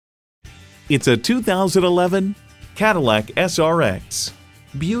It's a 2011 Cadillac SRX.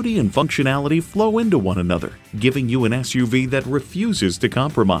 Beauty and functionality flow into one another, giving you an SUV that refuses to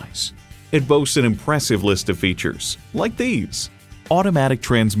compromise. It boasts an impressive list of features, like these: automatic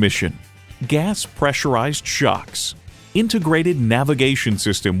transmission, gas pressurized shocks, integrated navigation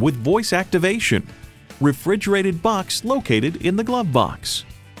system with voice activation, refrigerated box located in the glove box,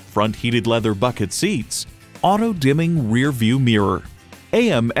 front heated leather bucket seats, auto-dimming rear view mirror,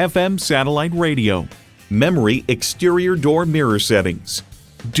 AM/FM satellite radio, memory exterior door mirror settings,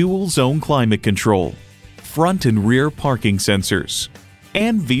 dual zone climate control, front and rear parking sensors,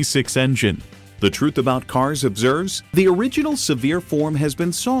 and V6 engine. The Truth About Cars observes, the original severe form has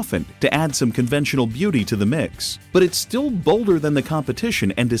been softened to add some conventional beauty to the mix, but it's still bolder than the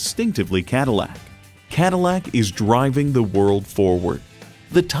competition and distinctively Cadillac. Cadillac is driving the world forward.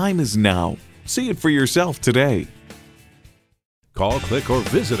 The time is now. See it for yourself today. Call, click, or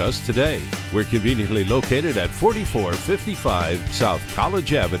visit us today. We're conveniently located at 4455 South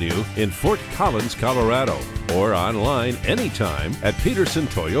College Avenue in Fort Collins, Colorado, or online anytime at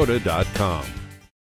pedersentoyota.com.